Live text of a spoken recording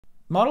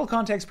Model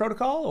Context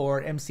Protocol,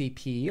 or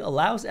MCP,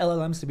 allows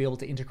LLMs to be able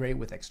to integrate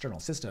with external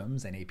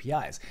systems and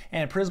APIs,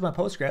 and Prisma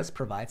Postgres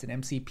provides an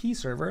MCP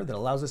server that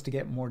allows us to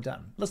get more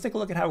done. Let's take a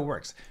look at how it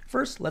works.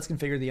 First, let's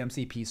configure the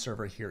MCP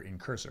server here in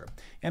Cursor.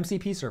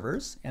 MCP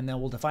servers, and then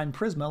we'll define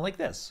Prisma like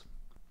this.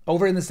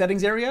 Over in the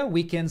settings area,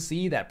 we can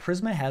see that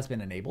Prisma has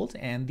been enabled,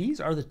 and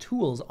these are the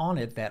tools on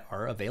it that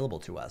are available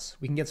to us.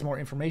 We can get some more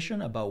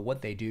information about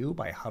what they do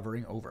by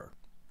hovering over.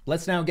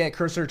 Let's now get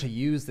Cursor to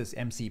use this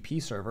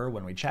MCP server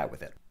when we chat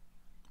with it.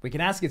 We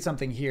can ask it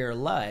something here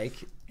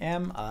like,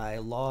 am I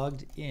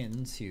logged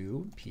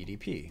into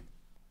PDP?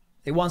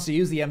 It wants to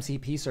use the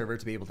MCP server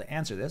to be able to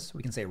answer this.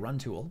 We can say run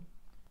tool.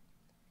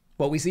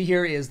 What we see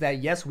here is that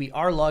yes, we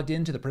are logged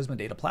into the Prisma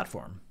data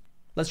platform.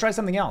 Let's try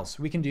something else.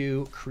 We can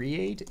do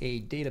create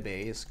a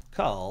database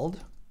called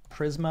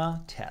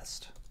Prisma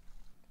test.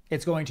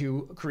 It's going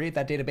to create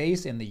that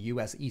database in the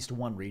US East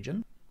 1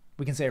 region.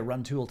 We can say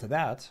run tool to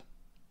that.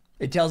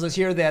 It tells us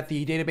here that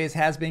the database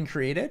has been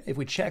created. If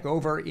we check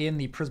over in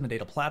the Prisma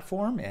data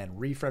platform and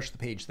refresh the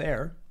page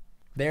there,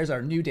 there's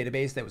our new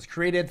database that was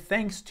created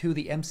thanks to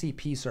the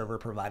MCP server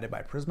provided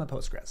by Prisma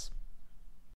Postgres.